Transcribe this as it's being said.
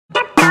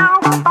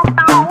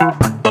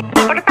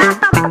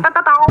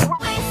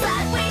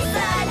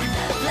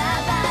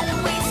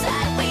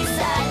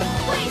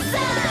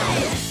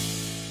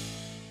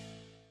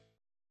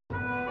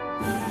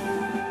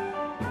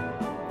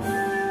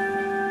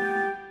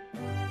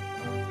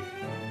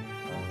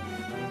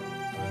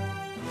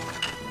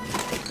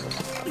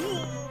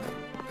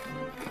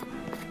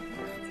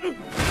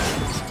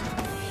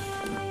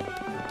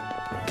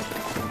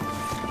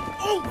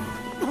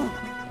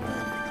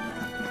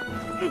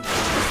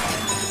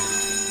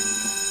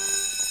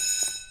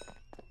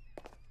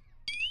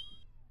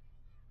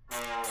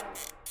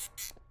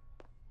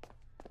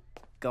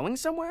going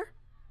somewhere?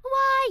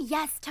 Why,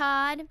 yes,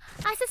 Todd.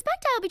 I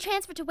suspect I'll be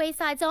transferred to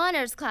Wayside's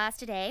honors class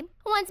today,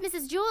 once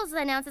Mrs. Jewls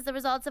announces the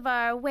results of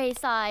our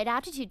Wayside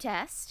aptitude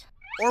test.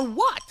 Or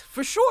what,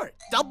 for short.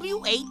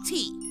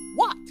 W-A-T.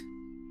 What?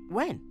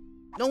 When?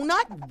 No,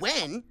 not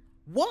when.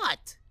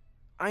 What?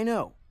 I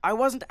know. I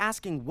wasn't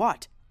asking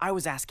what. I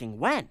was asking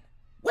when.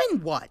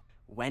 When what?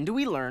 When do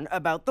we learn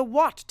about the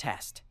what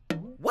test?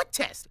 What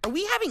test? Are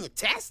we having a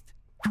test?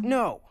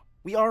 No,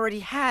 we already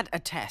had a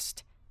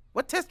test.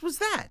 What test was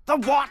that? The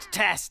what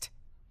test!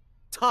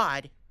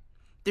 Todd,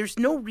 there's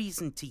no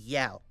reason to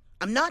yell.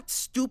 I'm not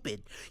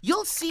stupid.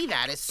 You'll see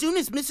that as soon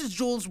as Mrs.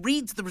 Jewls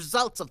reads the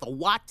results of the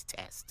what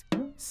test.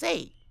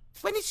 Say,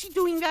 when is she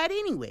doing that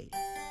anyway?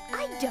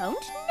 I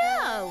don't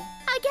know.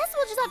 I guess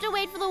we'll just have to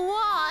wait for the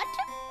what.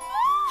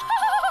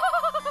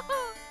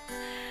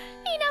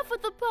 Enough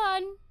with the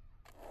pun.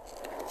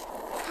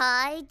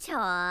 Hi,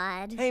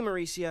 Todd. Hey,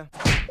 Maurecia.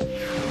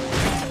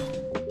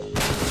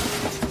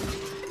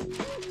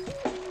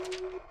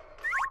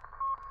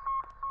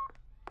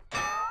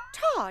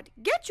 Todd,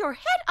 get your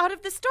head out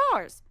of the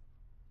stars.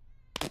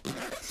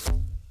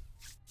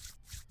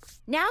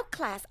 Now,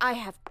 class, I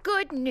have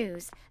good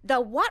news. The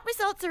what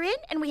results are in,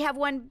 and we have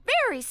one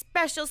very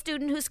special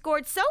student who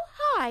scored so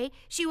high,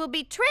 she will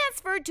be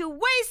transferred to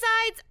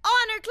Wayside's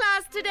honor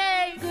class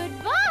today.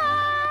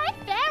 Goodbye.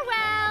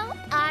 Farewell.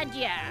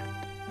 Adieu.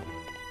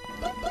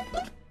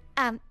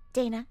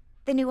 Dana,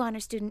 the new honor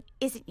student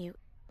isn't you.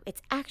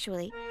 It's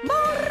actually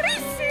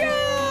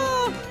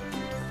Maurecia!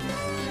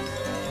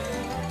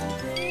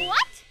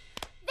 What?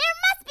 There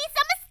must be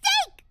some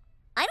mistake.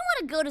 I don't want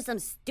to go to some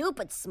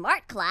stupid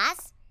smart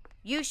class.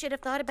 You should have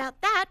thought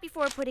about that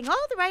before putting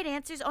all the right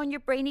answers on your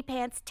Brainy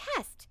Pants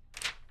test.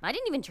 I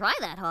didn't even try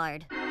that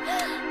hard.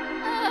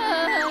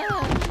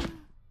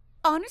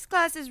 Honors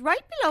class is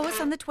right below us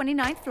on the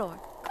 29th floor.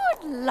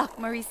 Good luck,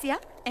 Maurecia.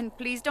 And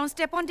please don't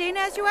step on Dana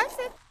as you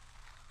exit.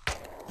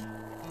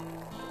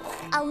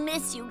 I'll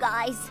miss you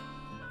guys.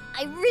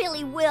 I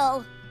really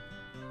will.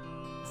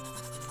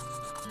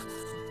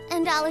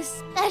 And I'll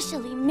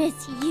especially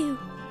miss you,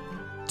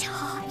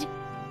 Todd.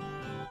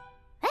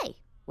 Hey,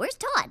 where's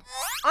Todd?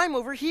 I'm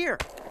over here.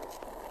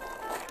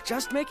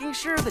 Just making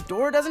sure the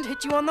door doesn't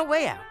hit you on the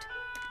way out.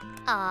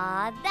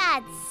 Aw,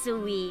 that's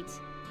sweet.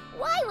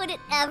 Why would it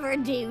ever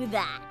do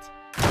that?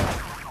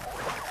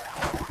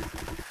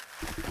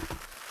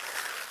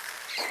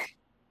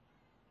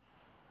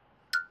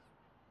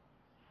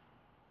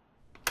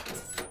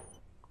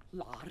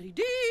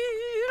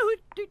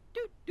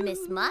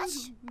 Miss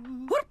Mush?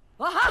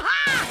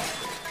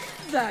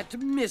 That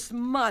Miss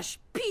Mush,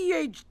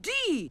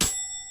 Ph.D.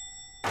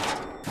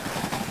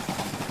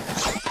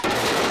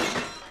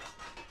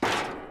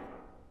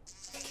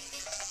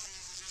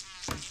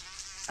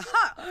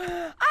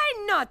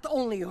 I not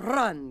only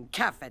run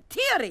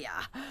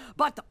cafeteria,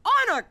 but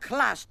honor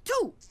class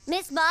too.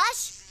 Miss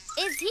Mush,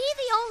 is he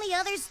the only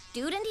other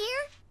student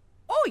here?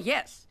 Oh,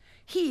 yes.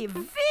 He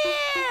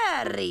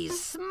very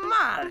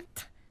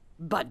smart,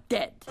 but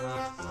dead.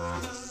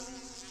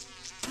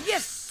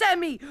 Yes,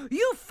 Sammy,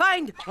 you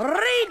find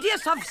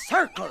radius of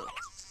circle.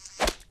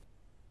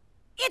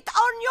 It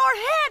on your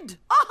head.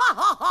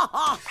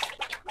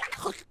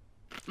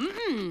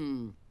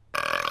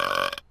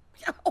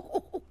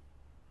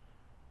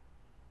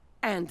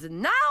 And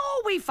now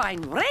we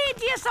find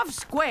radius of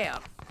square.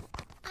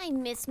 I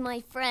miss my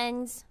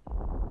friends.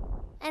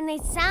 And they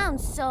sound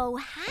so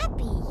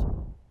happy.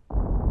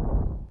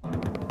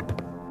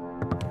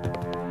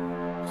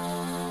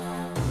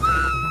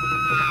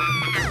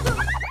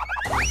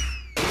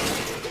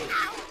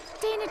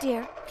 Dana,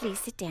 dear, please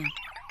sit down.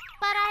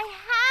 But I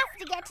have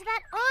to get to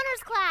that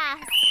honors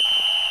class.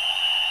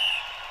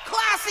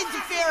 Class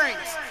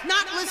interference!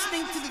 Not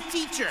listening to the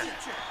teacher.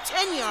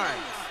 10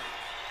 yards.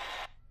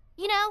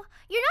 You know,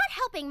 you're not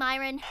helping,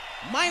 Myron.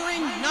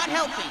 Myron, not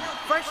helping.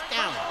 First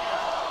down.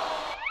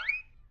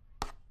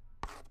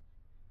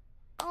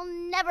 I'll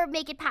never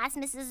make it past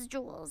Mrs.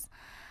 Jewls.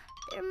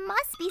 There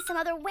must be some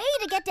other way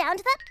to get down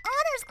to that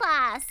honors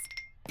class.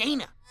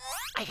 Dana,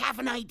 I have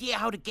an idea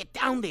how to get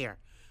down there,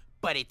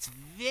 but it's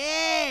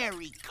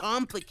very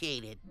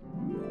complicated.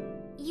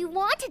 You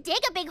want to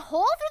dig a big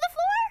hole through the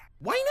floor?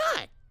 Why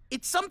not?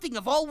 It's something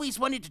I've always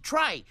wanted to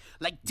try,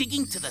 like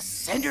digging to the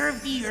center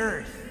of the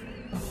earth.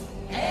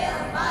 Hail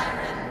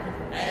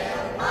Myron!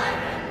 Hail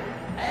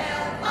Myron!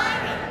 Hail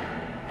Myron!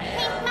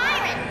 Hey,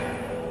 Myron!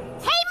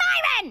 Hey,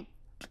 Myron!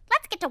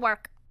 Let's get to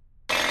work.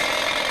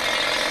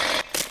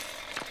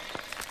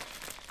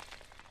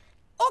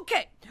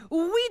 Okay,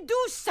 we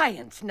do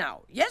science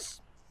now,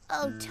 yes?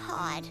 Oh,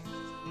 Todd,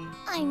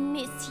 I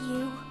miss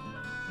you.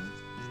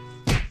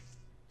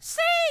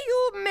 Say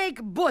you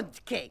make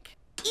bundt cake.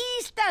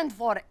 E stand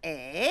for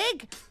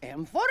egg,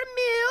 M for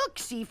milk,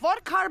 C for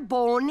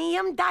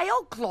carbonium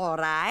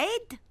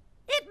diochloride.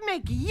 It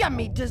make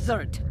yummy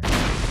dessert.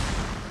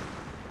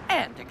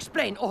 And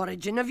explain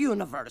origin of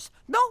universe,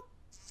 no?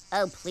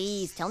 Oh,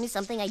 please, tell me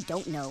something I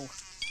don't know.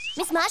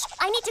 Miss Mush,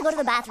 I need to go to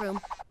the bathroom.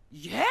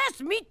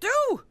 Yes, me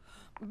too.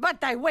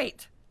 But I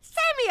wait.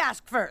 Sammy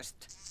ask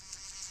first.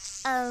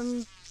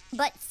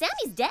 But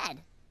Sammy's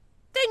dead.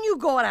 Then you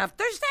go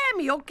after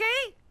Sammy,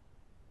 okay?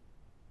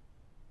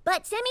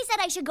 But Sammy said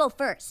I should go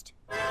first.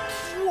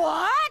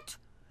 What?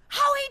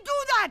 How he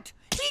do that?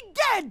 He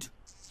dead!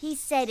 He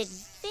said it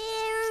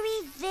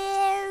very,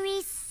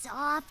 very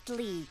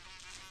softly.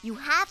 You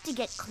have to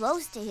get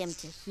close to him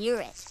to hear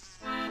it.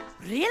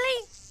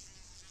 Really?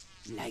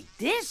 Like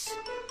this?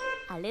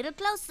 A little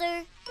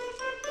closer.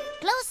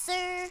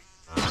 Closer.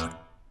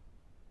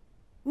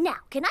 Now,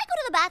 can I go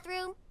to the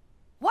bathroom?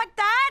 What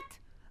that?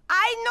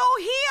 I know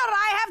here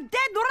I have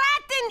dead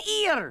rat in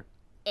ear.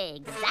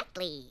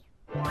 Exactly.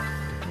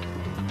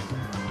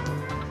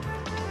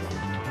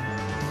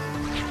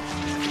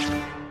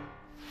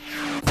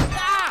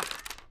 Ah!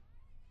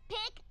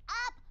 Pick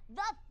up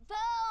the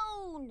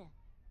phone!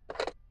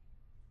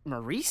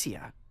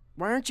 Maurecia,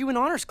 why aren't you in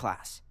honors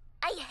class?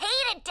 I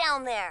hate it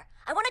down there.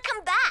 I want to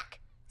come back.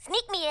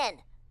 Sneak me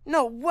in.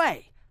 No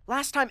way.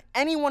 Last time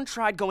anyone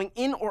tried going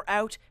in or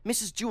out,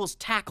 Mrs. Jewls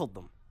tackled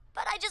them.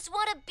 But I just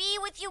want to be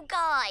with you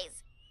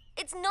guys.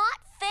 It's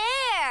not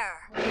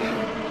fair.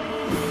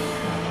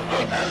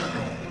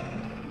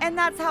 And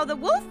that's how the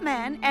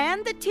Wolfman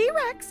and the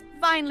T-Rex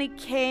finally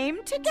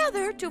came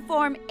together to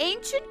form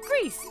ancient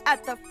Greece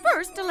at the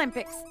first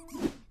Olympics.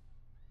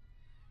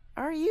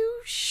 Are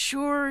you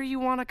sure you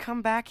want to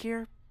come back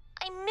here?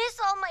 I miss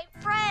all my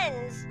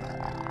friends.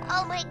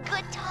 All my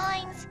good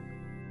times.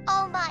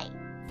 All my...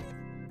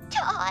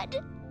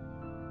 Todd.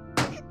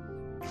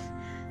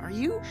 Are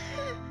you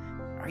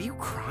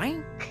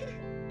crying?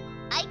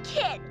 I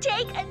can't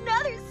take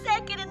another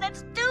second in that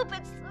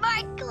stupid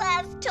smart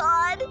class,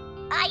 Todd.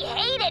 I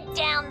hate it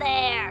down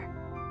there.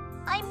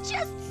 I'm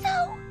just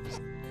so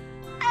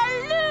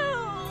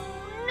alone.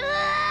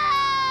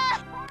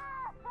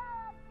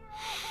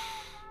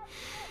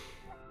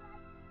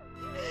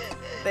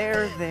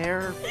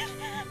 There.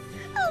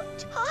 Oh,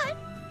 Todd,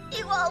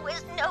 you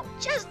always know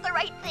just the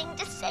right thing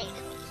to say to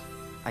me.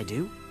 I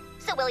do?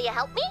 So will you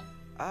help me?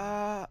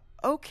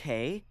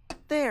 Okay.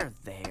 There.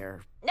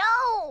 No,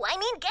 I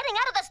mean getting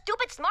out of the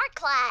stupid smart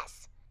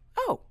class.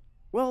 Oh,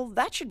 well,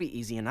 that should be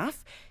easy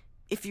enough.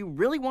 If you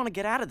really want to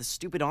get out of the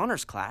stupid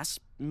honors class,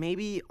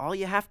 maybe all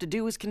you have to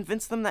do is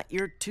convince them that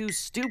you're too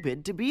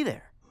stupid to be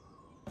there.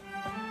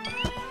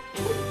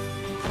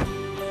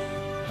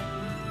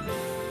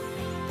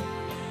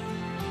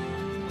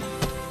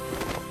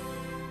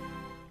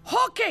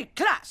 Okay,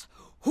 class.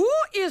 Who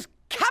is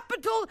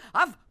capital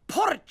of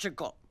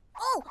Portugal?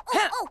 Oh.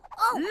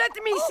 Let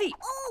me see.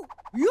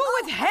 You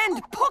with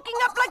hand poking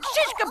up like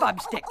shish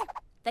kebab stick.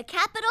 The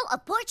capital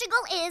of Portugal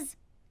is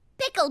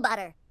Pickle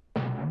Butter.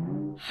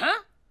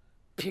 Huh?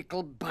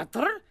 Pickle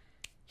butter?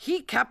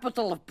 He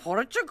capital of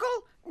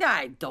Portugal?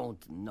 I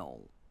don't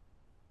know.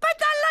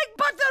 But I like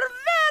butter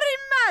very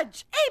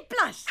much. A+.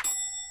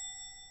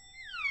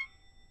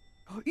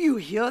 You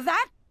hear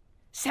that?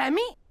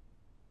 Sammy?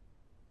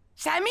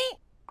 Sammy?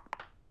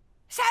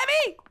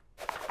 Sammy!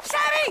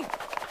 Sammy!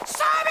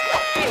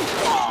 Sammy!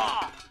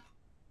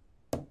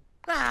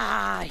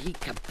 Ah, he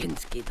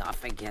Kapinski'd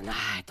off again.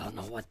 I don't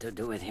know what to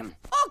do with him.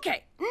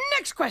 Okay,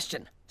 next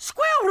question.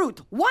 Square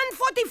root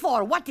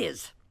 144, what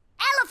is?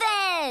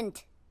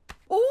 Elephant!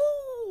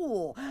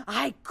 Oh,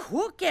 I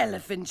cook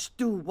elephant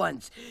stew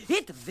once.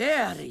 It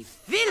very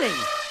filling.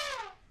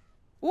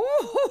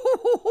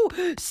 Ooh,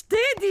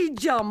 steady,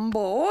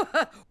 Jumbo.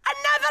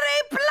 Another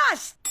A+.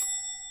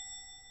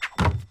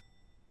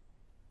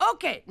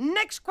 Okay,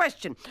 next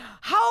question.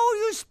 How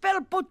you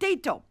spell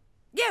potato?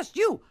 Yes,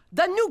 you,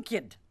 the new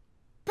kid.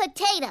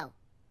 Potato.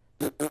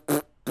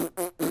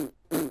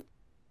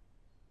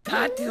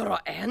 That your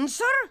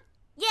answer?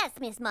 Yes,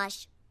 Miss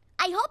Mush.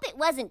 I hope it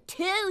wasn't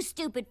too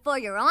stupid for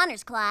your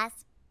honors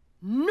class.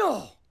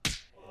 No,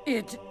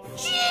 it's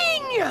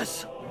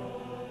genius.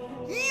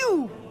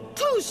 You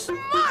too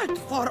smart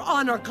for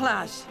honor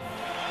class.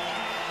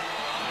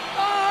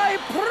 I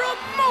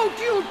promote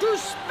you to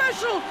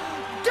special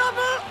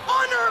double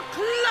honor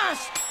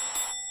class.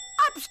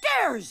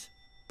 Upstairs.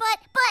 But,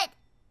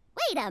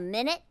 wait a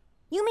minute.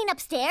 You mean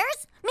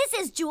upstairs?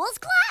 Mrs. Jewls'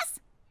 class?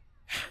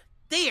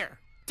 There,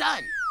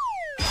 done.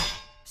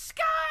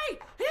 Sky,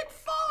 it's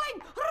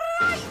falling.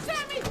 Right,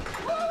 Sammy.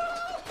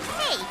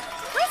 Hey,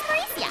 where's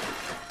Maurecia?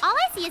 All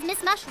I see is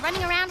Miss Mush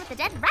running around with a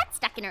dead rat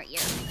stuck in her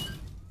ear.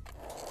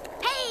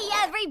 Hey,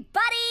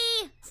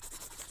 everybody!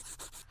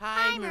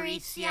 Hi,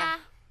 Maurecia.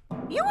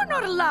 You are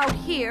not allowed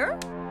here.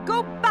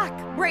 Go back,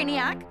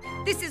 Brainiac.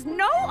 This is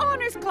no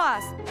honors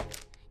class.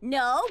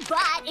 No,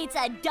 but it's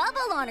a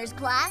double honors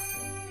class.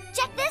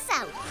 Check this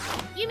out.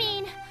 You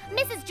mean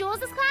Mrs. Jewls'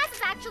 class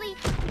is actually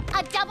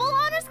a double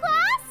honors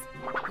class?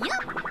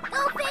 Yup,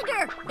 go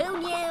figure. Who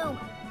knew?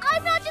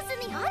 I'm not just in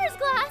the honors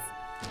class.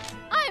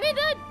 I'm in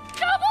the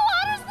double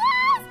honors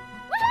class!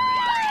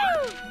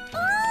 Woohoo!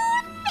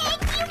 Oh,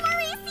 thank you,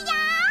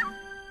 Maurecia!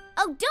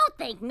 Oh, don't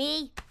thank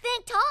me.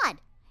 Thank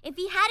Todd. If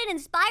he hadn't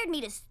inspired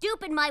me to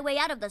stupid my way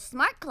out of the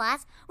smart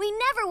class, we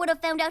never would have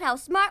found out how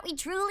smart we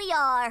truly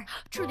are.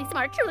 Truly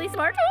smart, truly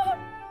smart.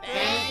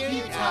 Thank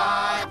you,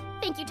 Todd.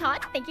 Thank you,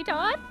 Todd. Thank you,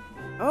 Todd.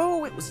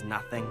 Oh, it was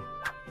nothing.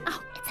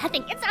 Oh, it's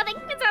nothing, it's nothing,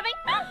 it's nothing.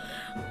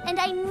 And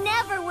I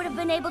never would have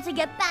been able to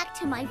get back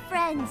to my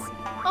friends.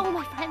 Oh,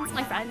 my friends,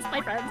 my friends,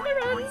 my friends, my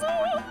friends.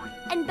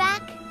 And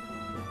back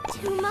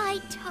to my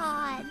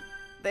Todd.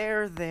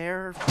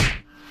 There.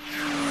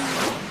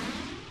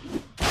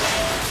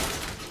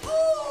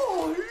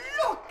 Oh,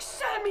 look,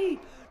 Sammy!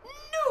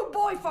 New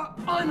boy for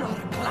honor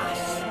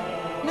class.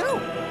 No,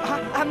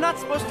 I'm not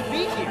supposed to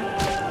be here.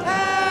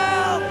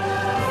 Help!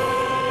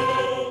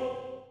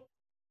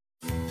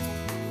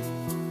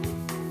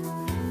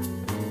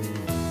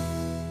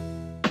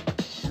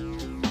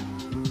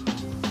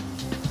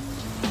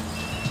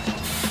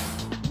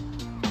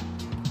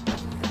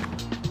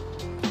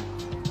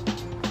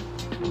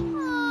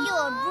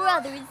 Your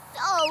brother is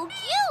so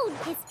cute.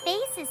 His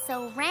face is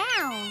so round.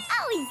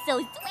 Oh, he's so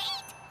sweet.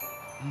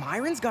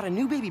 Myron's got a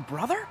new baby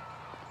brother?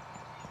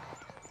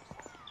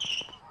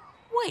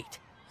 Wait,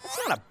 it's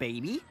not a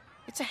baby.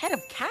 It's a head of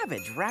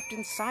cabbage wrapped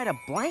inside a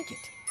blanket.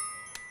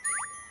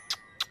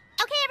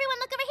 Okay, everyone,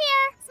 look over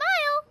here.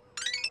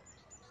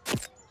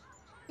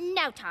 Smile.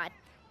 No, Todd.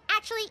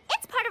 Actually,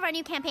 it's part of our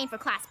new campaign for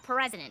class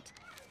president.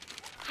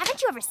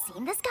 Haven't you ever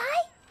seen this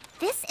guy?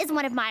 This is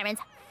one of Myron's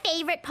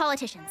favorite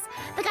politicians.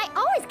 The guy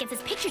always gets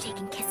his picture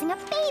taken kissing a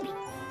baby.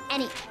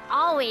 And he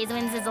always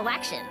wins his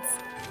elections.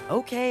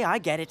 Okay, I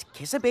get it.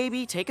 Kiss a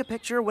baby, take a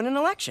picture, win an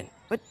election.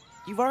 But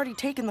you've already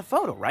taken the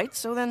photo, right?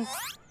 So then,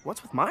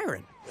 what's with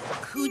Myron?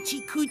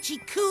 Coochie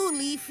coochie coo,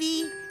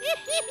 Leafy.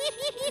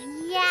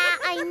 Yeah,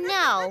 I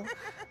know.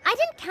 I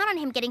didn't count on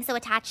him getting so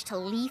attached to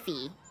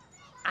Leafy.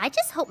 I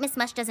just hope Miss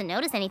Mush doesn't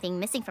notice anything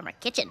missing from her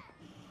kitchen.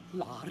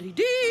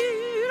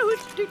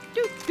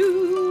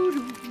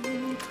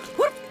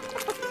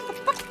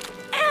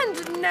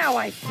 And now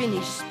I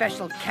finish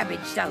special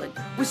cabbage salad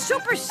with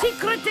super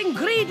secret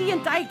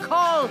ingredient I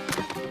call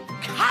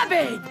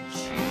cabbage.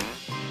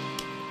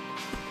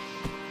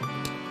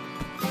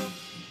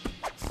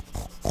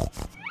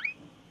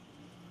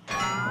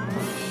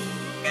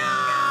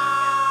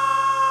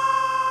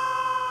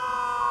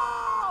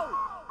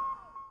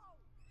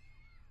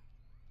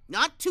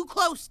 Not too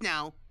close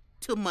now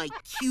to my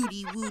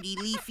cutie-wootie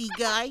Leafy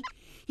guy.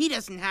 He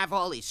doesn't have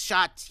all his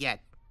shots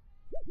yet.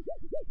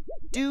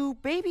 Do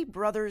baby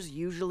brothers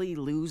usually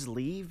lose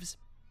leaves?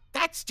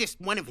 That's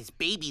just one of his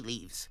baby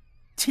leaves.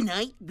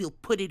 Tonight, we'll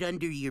put it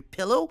under your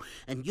pillow,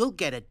 and you'll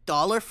get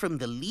 $1 from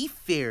the Leaf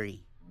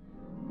Fairy.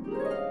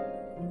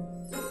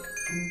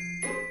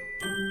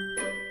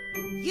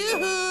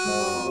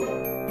 Yoo-hoo!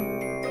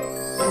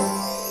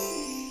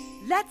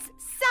 Let's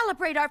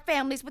celebrate our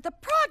families with a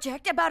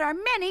project about our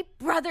many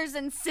brothers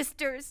and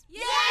sisters.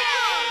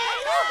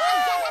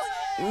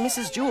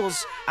 Mrs.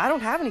 Jewls, I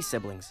don't have any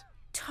siblings.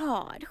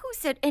 Todd, who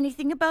said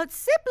anything about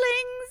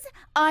siblings?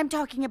 I'm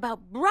talking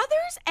about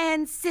brothers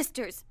and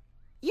sisters.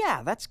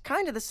 Yeah, that's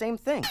kind of the same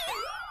thing.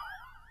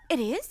 It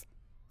is?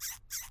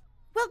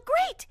 Well,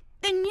 great.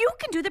 Then you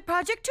can do the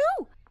project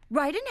too.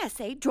 Write an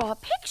essay, draw a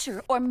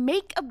picture, or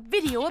make a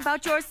video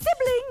about your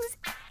siblings.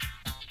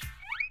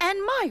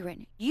 And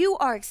Myron, you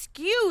are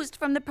excused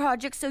from the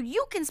project so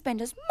you can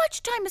spend as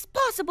much time as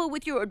possible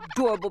with your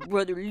adorable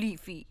brother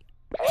Leafy.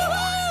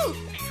 Woohoo!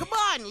 Come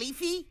on,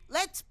 Leafy.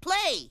 Let's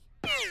play.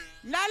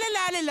 La la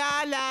la la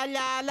la la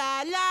la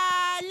la la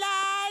la la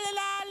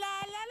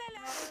la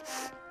la.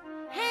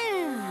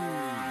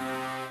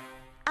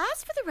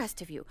 As for the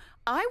rest of you,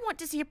 I want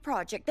to see a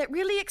project that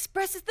really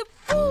expresses the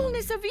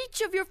fullness of each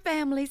of your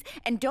families.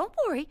 And don't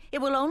worry, it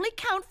will only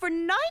count for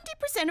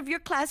 90% of your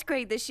class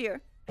grade this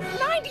year.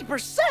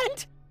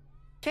 90%?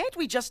 Can't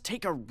we just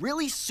take a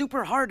really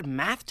super hard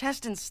math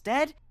test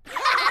instead? You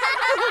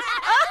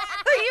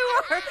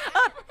are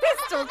a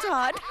pistol,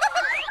 Todd.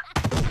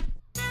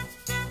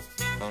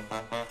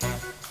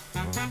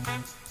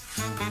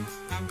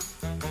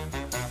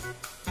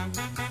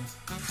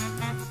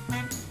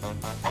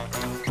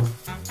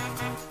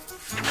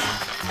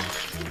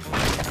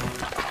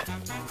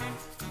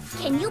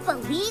 Can you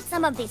believe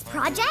some of these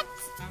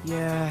projects?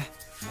 Yeah,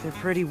 they're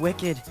pretty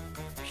wicked.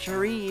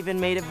 Cherie even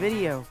made a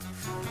video.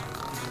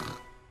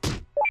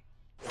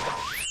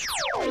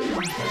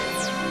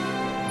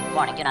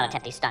 Warning, do not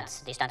attempt these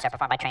stunts. These stunts are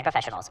performed by trained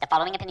professionals. The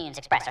following opinions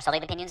expressed are solely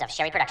the opinions of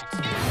Sherry Productions.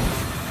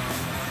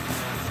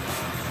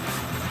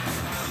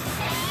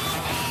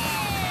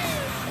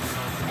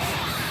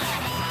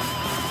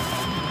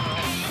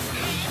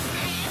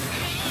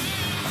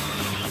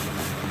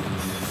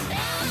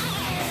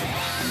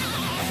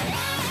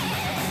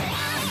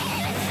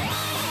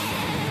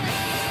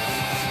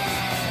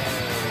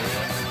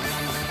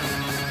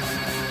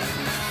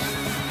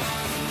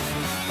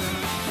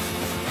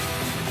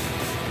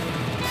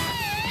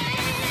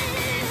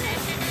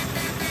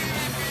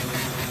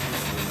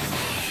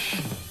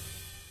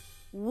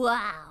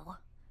 Wow,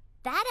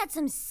 that had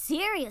some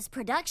serious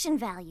production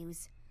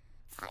values.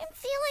 I'm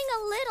feeling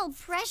a little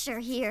pressure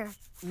here.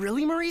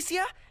 Really,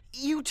 Maurecia?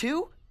 You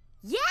too?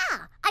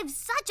 Yeah, I've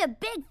such a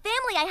big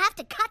family I have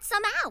to cut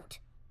some out.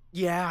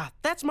 Yeah,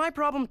 that's my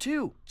problem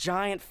too.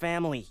 Giant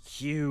family,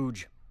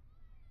 huge.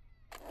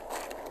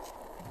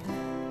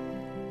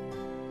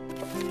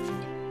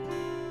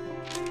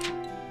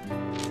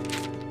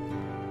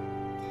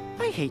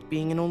 hate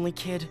being an only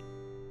kid.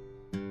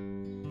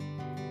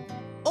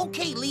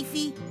 Okay,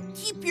 Leafy,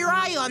 keep your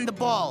eye on the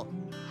ball.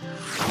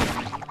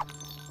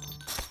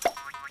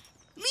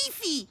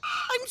 Leafy,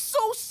 I'm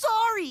so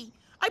sorry.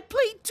 I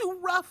played too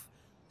rough.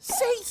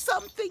 Say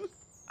something.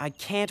 I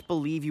can't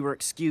believe you were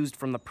excused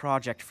from the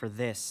project for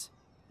this.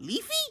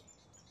 Leafy?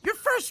 Your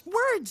first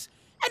words,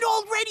 and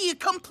already a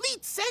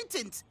complete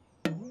sentence.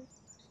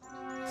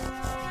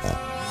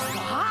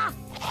 Ah,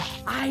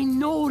 I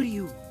know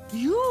you.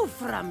 You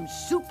from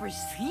Super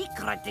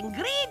Secret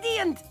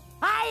Ingredient.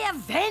 I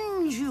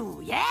avenge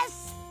you,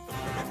 yes?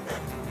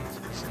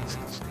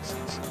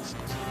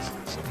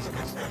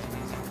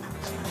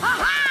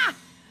 Ha-ha!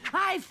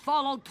 I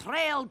follow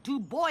trail to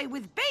boy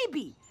with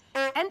baby.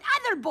 And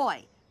other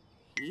boy.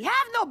 He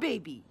have no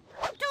baby.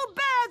 Too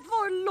bad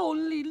for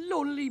lonely,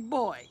 lonely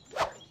boy.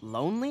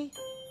 Lonely?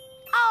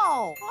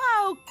 Oh,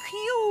 how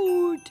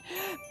cute!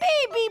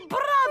 Baby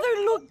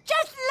brother look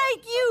just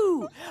like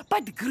you,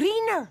 but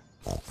greener.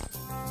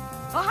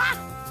 Aha!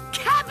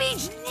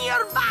 Cabbage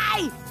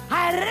nearby!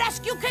 Our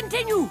rescue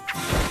continue!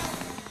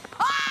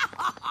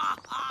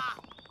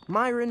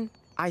 Myron,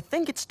 I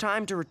think it's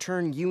time to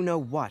return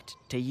you-know-what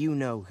to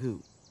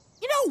you-know-who.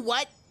 You know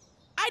what?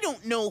 I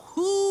don't know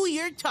who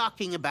you're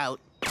talking about.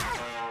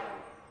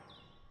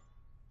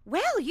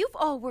 Well, you've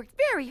all worked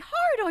very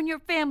hard on your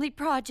family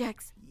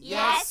projects.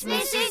 Yes,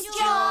 Mrs.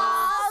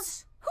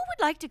 Jewls. Who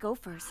would like to go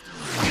first?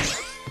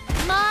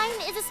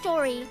 Mine is a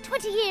story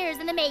 20 years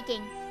in the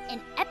making.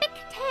 An epic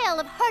tale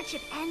of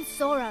hardship and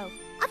sorrow.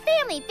 A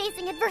family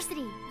facing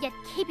adversity, yet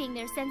keeping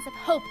their sense of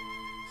hope.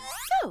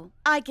 So,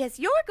 I guess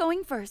you're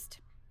going first.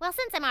 Well,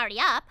 since I'm already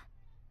up.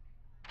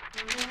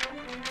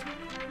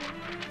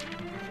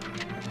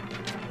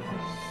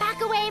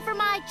 Back away from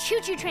my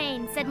choo-choo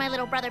train, said my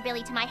little brother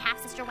Billy to my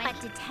half-sister Wendy.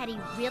 But did Teddy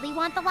really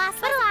want the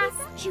last one? But alas,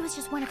 she was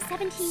just one of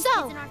 17 kids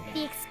in our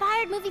the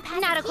expired movie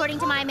pass. Not according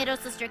to my middle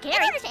sister Carrie.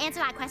 In order to answer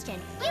that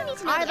question, you need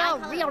to know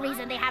the real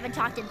reason they haven't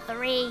talked in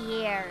 3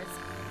 years.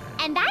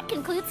 And that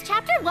concludes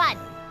chapter 1.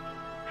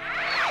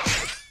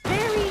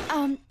 Very,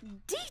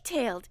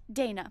 detailed,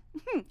 Dana.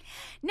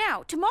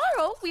 Now,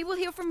 tomorrow we will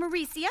hear from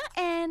Maurecia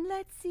and,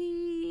 let's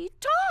see,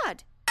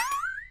 Todd.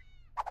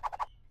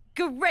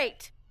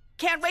 Great.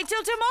 Can't wait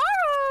till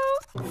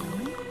tomorrow.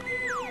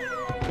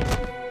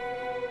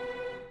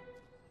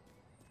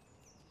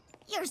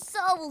 You're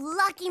so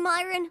lucky,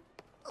 Myron.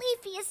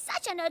 Leafy is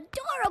such an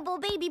adorable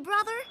baby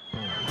brother.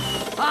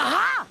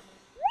 Aha!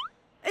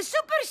 A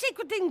super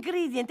secret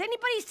ingredient.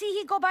 Anybody see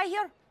he go by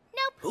here?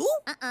 Nope. Who?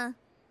 Uh-uh.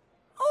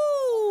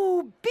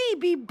 Oh,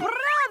 baby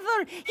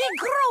brother, he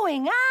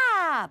growing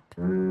up.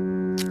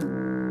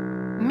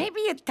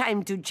 Maybe it's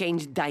time to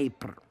change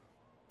diaper.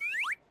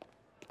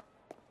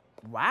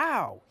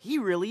 Wow, he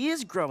really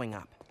is growing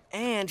up.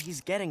 And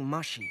he's getting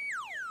mushy.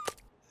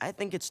 I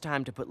think it's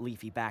time to put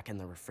Leafy back in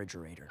the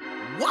refrigerator.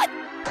 What?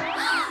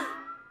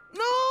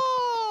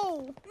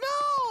 No!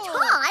 No!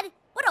 Todd,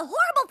 what a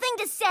horrible thing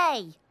to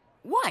say.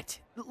 What?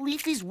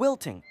 Leafy's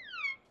wilting.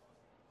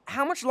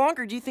 How much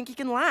longer do you think he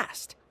can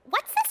last?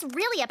 What's this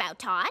really about,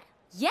 Todd?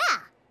 Yeah.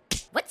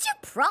 What's your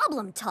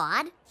problem,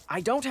 Todd?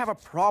 I don't have a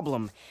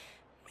problem.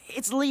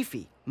 It's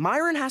Leafy.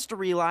 Myron has to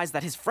realize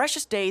that his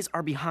freshest days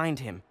are behind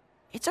him.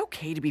 It's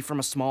okay to be from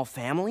a small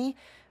family,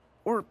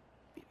 or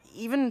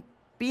even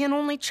be an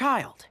only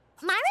child.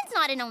 Myron's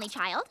not an only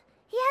child.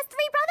 He has 3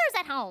 brothers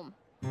at home.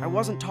 I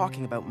wasn't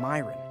talking about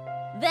Myron.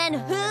 Then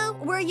who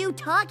were you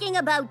talking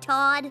about,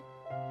 Todd?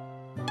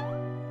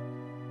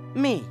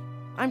 Me.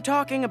 I'm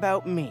talking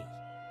about me.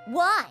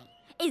 Why?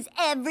 Is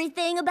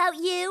everything about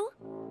you?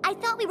 I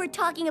thought we were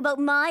talking about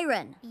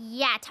Myron.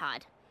 Yeah,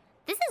 Todd.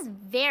 This is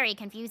very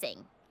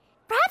confusing.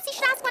 Perhaps you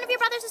should ask one of your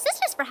brothers or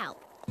sisters for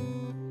help.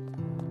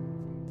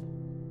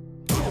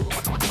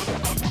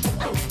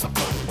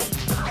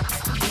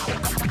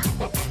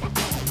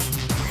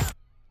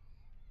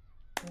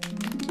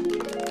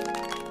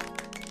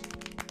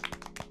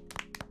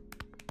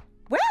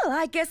 Well,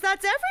 I guess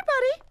that's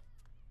everybody.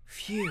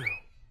 Phew.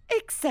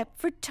 Except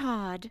for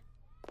Todd.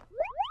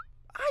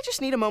 I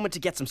just need a moment to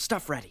get some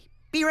stuff ready.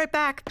 Be right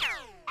back.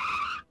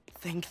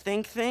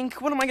 Think.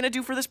 What am I gonna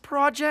do for this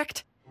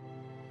project?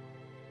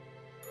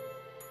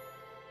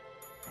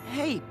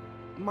 Hey,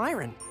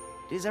 Myron,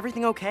 is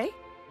everything okay?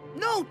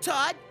 No,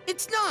 Todd,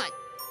 it's not.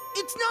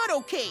 It's not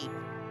okay.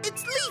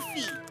 It's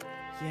Leafy.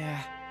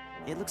 Yeah,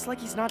 it looks like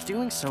he's not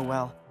doing so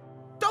well.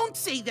 Don't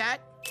say that.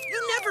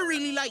 You never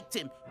really liked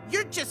him.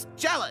 You're just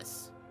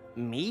jealous.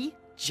 Me?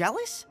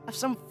 Jealous? Of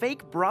some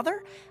fake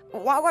brother?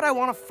 Why would I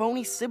want a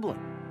phony sibling?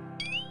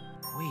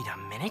 Wait a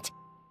minute.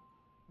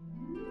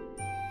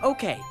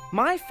 Okay,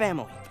 my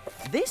family.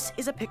 This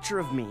is a picture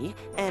of me,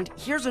 and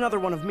here's another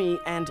one of me,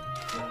 and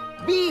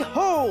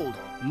behold,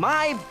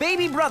 my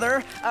baby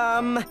brother,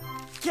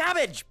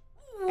 Cabbage.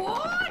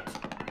 What?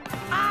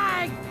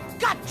 I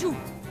got you.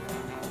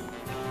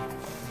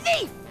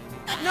 Thief!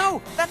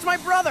 No, that's my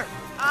brother.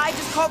 I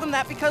just called him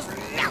that because,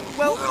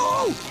 well,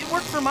 it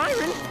worked for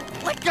Myron.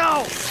 Let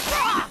go.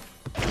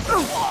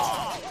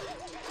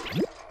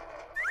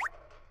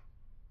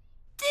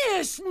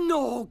 This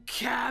no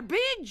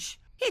cabbage.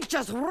 It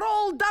just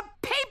rolled up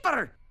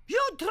paper.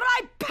 You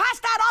try pass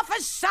that off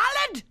as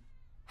salad?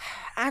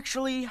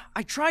 Actually,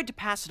 I tried to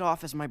pass it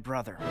off as my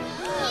brother.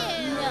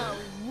 No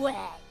way.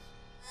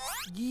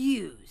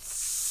 You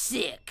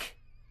sick.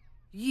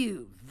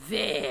 You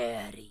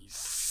very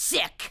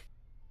sick.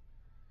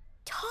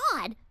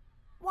 Todd,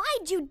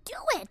 why'd you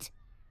do it?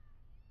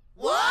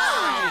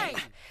 Why?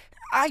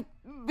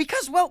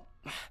 Because, well,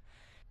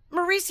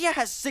 Maurecia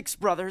has 6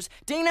 brothers,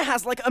 Dana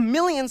has like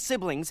 1,000,000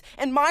 siblings,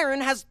 and Myron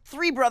has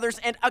 3 brothers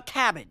and a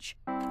cabbage.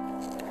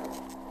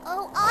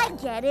 Oh, I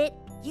get it.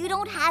 You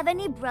don't have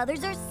any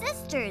brothers or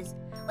sisters.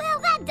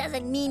 Well, that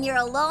doesn't mean you're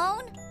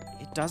alone.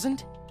 It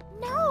doesn't?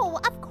 No,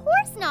 of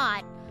course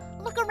not.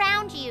 Look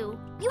around you.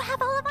 You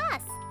have all of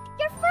us.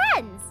 You're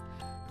friends.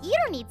 You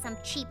don't need some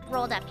cheap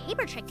rolled up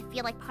paper trick to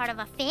feel like part of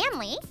a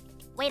family.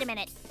 Wait a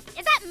minute.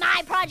 Is that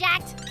my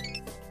project?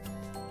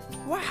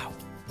 Wow,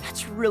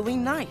 that's really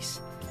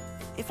nice.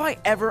 If I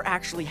ever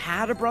actually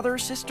had a brother or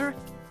sister,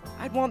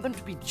 I'd want them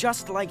to be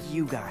just like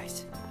you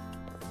guys.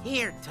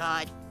 Here,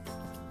 Todd.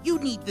 You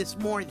need this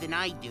more than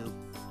I do.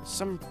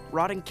 Some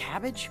rotting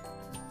cabbage?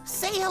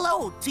 Say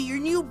hello to your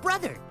new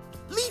brother,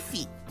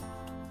 Leafy.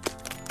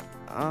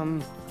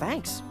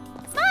 Thanks.